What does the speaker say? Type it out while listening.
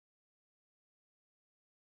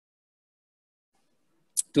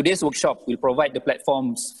Today's workshop will provide the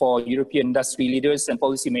platforms for European industry leaders and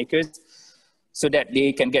policymakers so that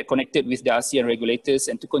they can get connected with the ASEAN regulators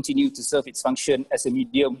and to continue to serve its function as a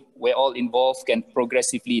medium where all involved can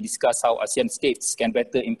progressively discuss how ASEAN states can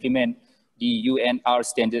better implement the UNR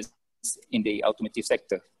standards in the automotive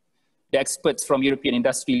sector. The experts from European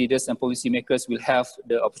industry leaders and policymakers will have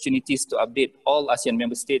the opportunities to update all ASEAN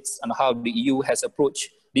member states on how the EU has approached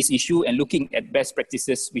this issue and looking at best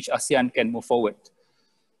practices which ASEAN can move forward.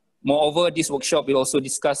 Moreover, this workshop will also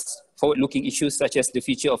discuss forward-looking issues such as the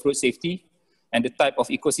future of road safety and the type of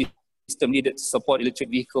ecosystem needed to support electric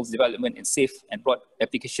vehicles development and safe and broad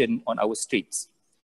application on our streets.